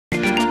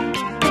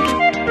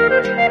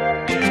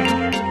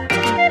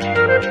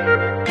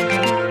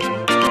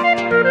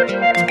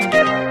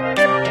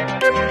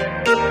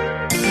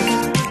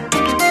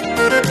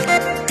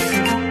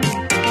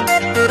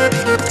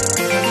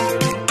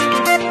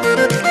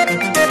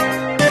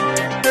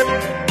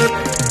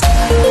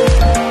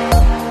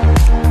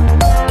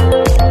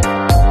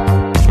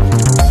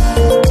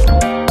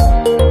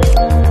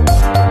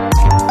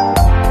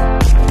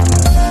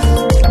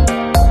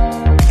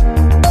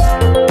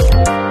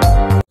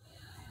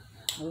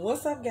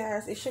What's up,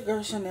 guys? It's your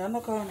girl Chanel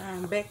Nicole, and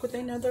I'm back with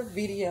another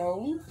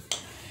video.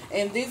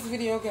 In this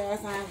video, guys,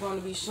 I'm going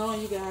to be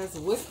showing you guys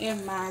what's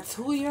in my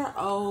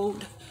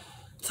 2-year-old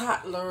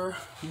toddler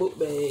book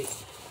bag.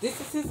 This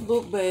is his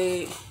book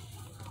bag.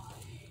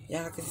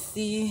 Y'all can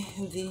see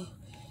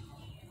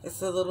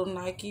it's a little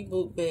Nike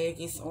book bag.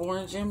 It's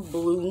orange and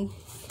blue,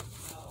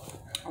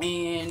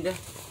 and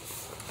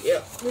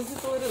yeah, this is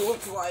what it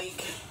looks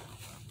like.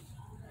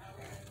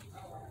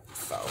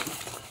 So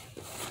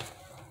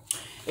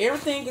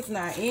everything is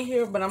not in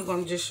here, but I'm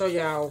going to just show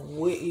y'all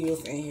what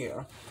is in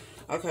here.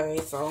 Okay,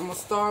 so I'm going to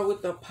start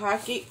with the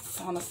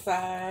pockets on the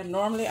side.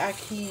 Normally, I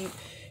keep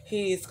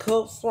his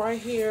cups right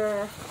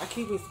here. I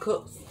keep his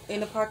cups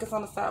in the pockets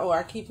on the side, or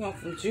I keep him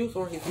some juice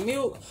or his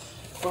milk.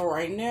 But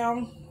right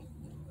now,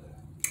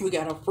 we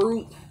got a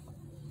fruit.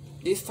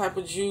 This type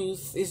of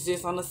juice is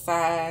just on the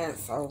side,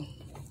 so...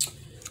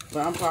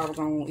 But I'm probably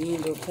going to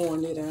end up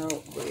pouring it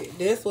out. But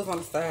that's what's on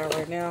the side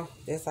right now.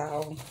 That's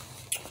all.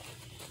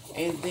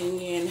 And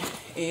then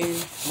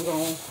we're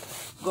going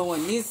to go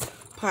in this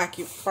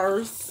pocket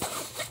first.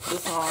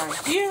 This one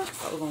right here.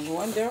 So we're going to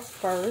go in there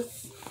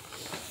first.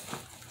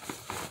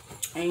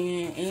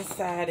 And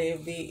inside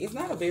of it, it's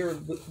not a very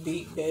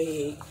big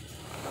bag.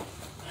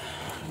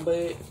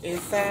 But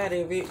inside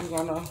of it, we're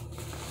going to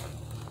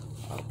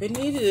open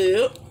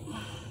it up.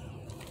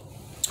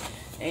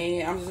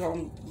 And I'm just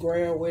going to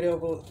grab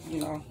whatever,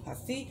 I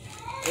see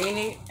in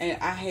it. And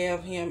I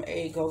have him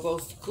a Go-Go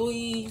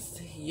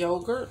Squeeze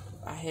yogurt.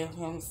 I have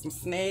him some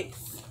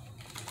snacks.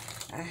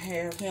 I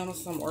have him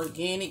some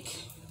organic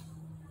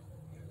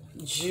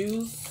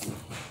juice.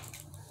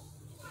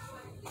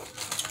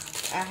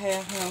 I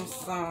have him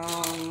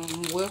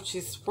some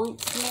Welch's fruit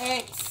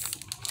snacks.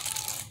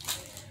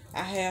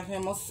 I have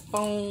him a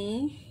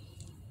spoon.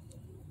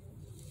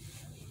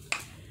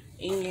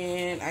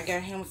 And I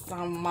got him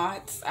some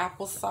Mott's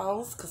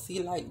applesauce because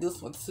he like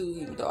this one too,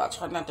 even though I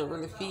try not to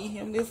really feed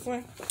him this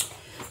one.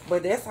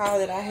 But that's all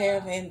that I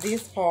have in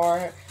this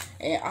part.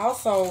 And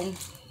also,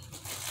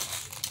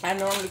 I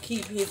normally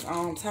keep his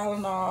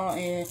Tylenol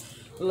and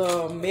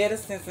little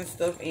medicines and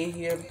stuff in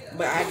here.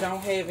 But I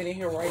don't have it in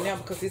here right now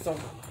because it's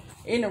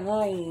in the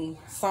room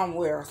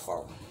somewhere.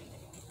 So,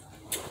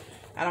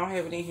 I don't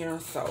have it in here.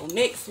 So,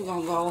 next we're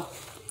going to go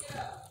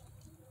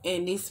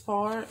in this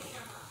part.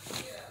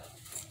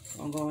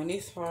 I'm going to go in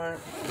this part.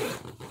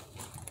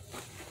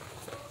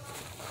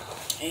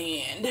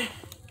 And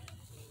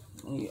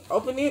when you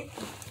open it,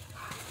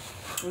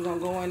 we're going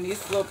to go in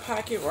this little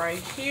pocket right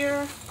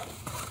here.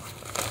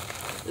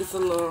 It's a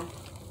little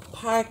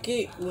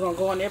pocket. We're going to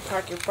go in that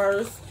pocket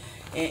first.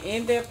 And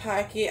in that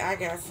pocket, I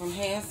got some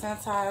hand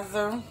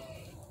sanitizer.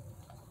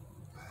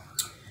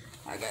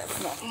 I got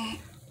some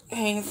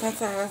hand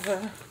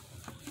sanitizer.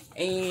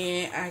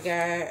 And I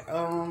got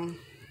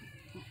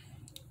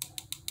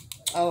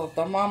a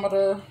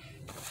thermometer.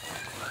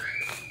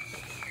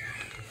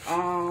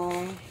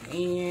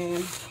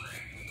 And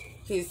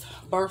his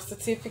birth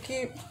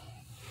certificate.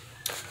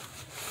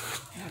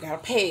 I got a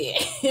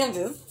pad. I'm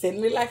just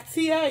telling it like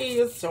T.I.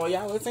 is. Show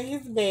y'all what's in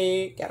his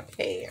bag. Got a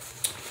pad.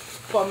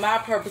 For my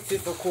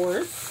purposes, of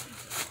course.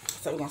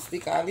 So we're going to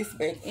stick all this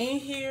back in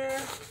here.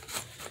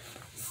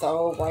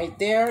 So right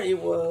there, it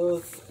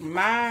was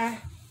my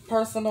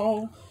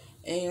personal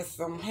and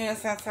some hand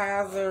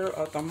sanitizer,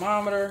 a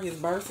thermometer, his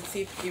birth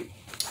certificate.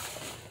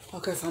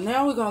 Okay, so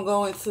now we're going to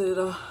go into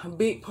the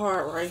big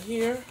part right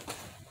here.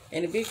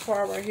 And the big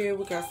part right here,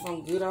 we got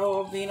some good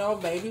old Vino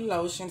baby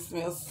lotion.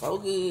 Smells so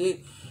good.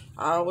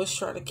 I always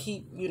try to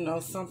keep,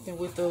 something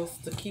with us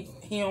to keep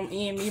him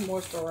and me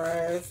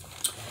moisturized.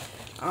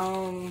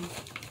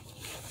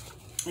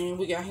 And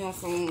we got him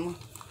some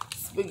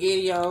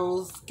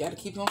SpaghettiOs. Got to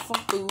keep him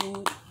some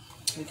food.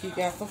 We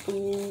got some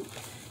food.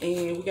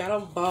 And we got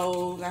a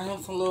bowl. Got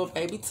him some little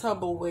baby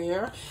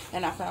Tupperware.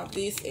 And I found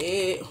this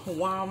at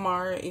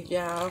Walmart. If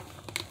y'all,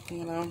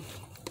 I'm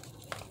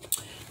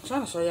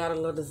trying to show y'all the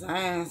little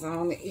designs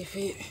on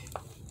it.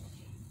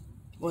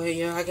 Well,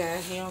 yeah, I got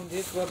him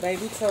this little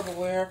baby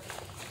Tupperware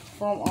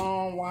from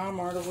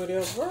Walmart or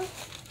whatever.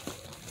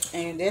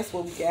 And that's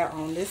what we got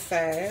on this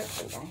side.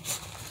 So we're going to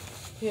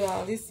put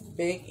all this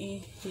back in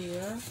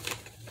here.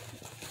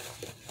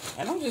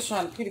 And I'm just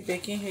trying to put it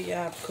back in here,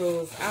 y'all,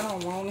 because I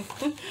don't want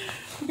to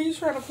be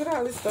trying to put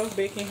all this stuff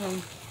back in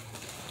him.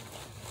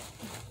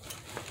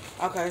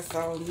 Okay,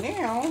 so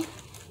now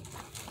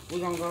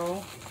we're going to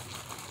go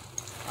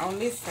on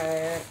this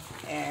side.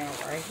 And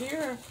right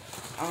here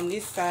on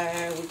this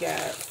side, we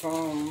got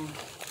some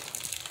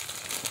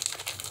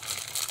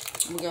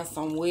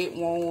wet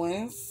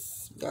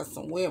ones. Got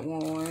some wet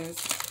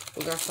ones.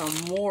 We got some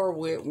more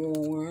wet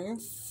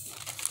ones.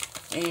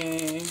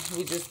 And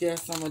we just got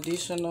some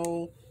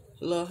additional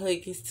little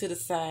huggies to the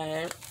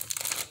side.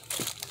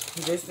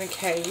 Just in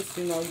case,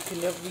 you know, you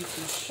can never be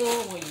too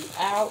sure when you're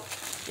out.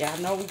 Y'all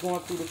know we're going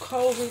through the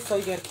COVID, so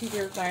you got to keep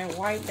everything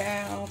wiped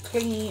down,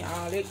 clean,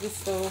 all that good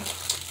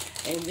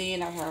stuff. And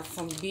then I have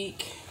some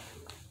big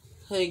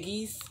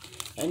huggies.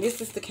 And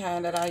this is the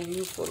kind that I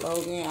use for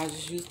Logan. I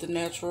just use the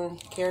natural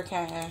care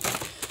kind.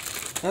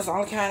 That's the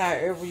only kind I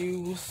ever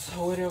use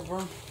or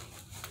whatever.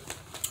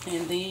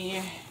 And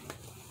then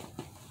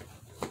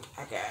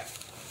I got,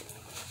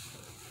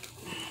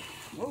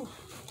 oh,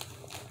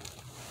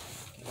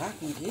 if I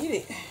can get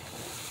it,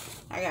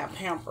 I got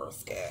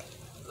Pampers. Got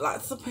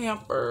lots of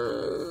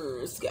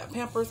Pampers. Got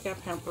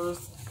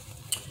Pampers.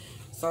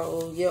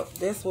 So, yep,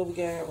 that's what we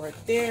got right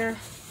there.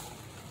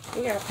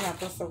 We got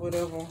Pampers or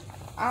whatever.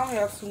 I don't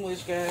have too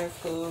much, guys,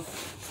 because,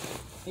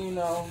 you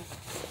know,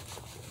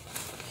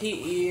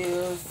 he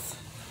is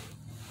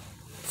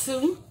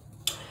 2.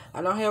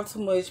 I don't have too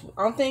much.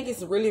 I don't think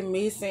it's really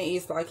missing.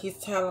 It's like his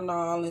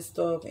Tylenol and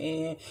stuff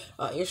and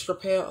an extra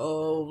pair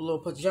of little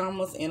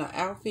pajamas and an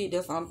outfit.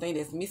 That's the only thing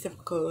that's missing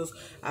because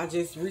I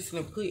just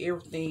recently put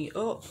everything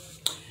up.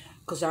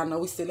 Because y'all know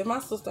we still in my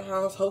sister's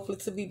house. Hopefully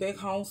to be back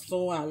home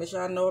soon. I'll let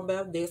y'all know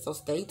about that. So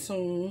stay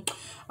tuned.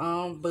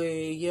 But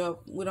yeah,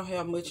 we don't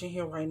have much in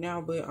here right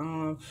now. But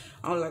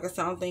like I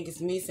said, I don't think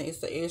it's missing. It's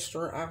the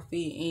extra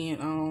outfit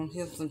and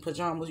his some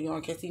pajamas, you know,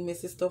 in case he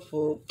messes stuff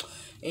up.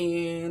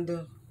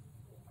 And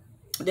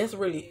that's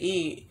really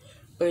it.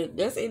 But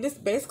that's it. That's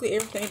basically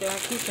everything that I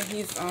keep in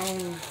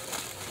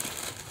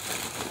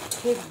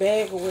his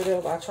bag or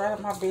whatever. I try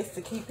my best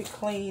to keep it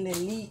clean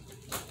and neat.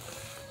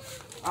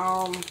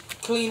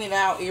 Clean it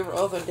out every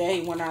other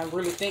day when I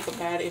really think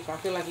about it, if I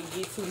feel like it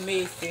gets too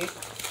messy.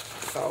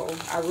 So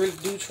I really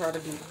do try to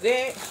do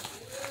that.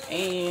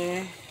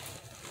 And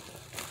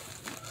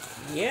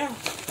yeah,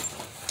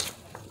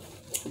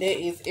 that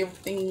is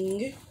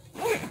everything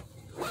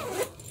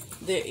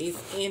that is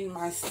in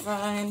my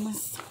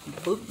son's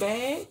book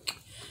bag.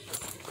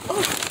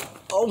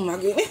 Oh my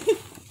goodness.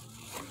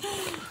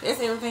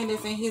 That's everything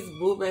that's in his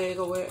book bag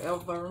or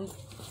whatever.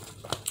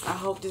 I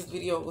hope this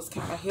video was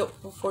kind of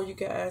helpful for you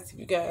guys. If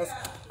you guys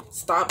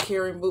stop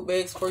carrying book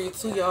bags for your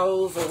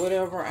 2-year-olds or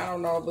whatever, I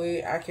don't know,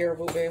 but I carry a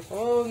book bag for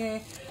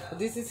Logan. But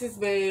this is his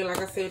bag. Like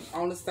I said,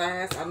 on the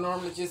sides, I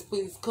normally just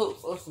put his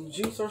cups or some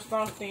juice or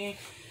something.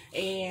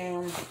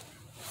 And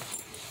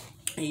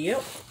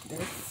yep,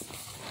 that's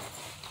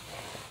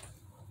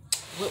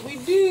what we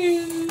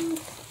do.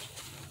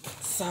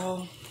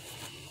 So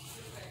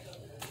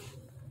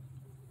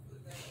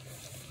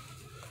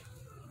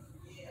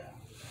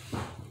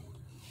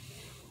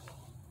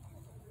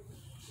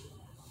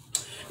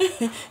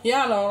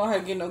y'all know how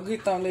to get no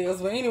good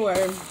thumbnails, but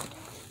anyway,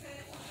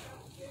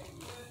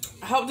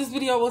 I hope this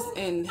video was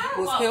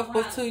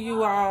helpful to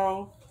you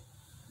all.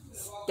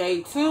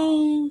 Stay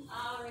tuned.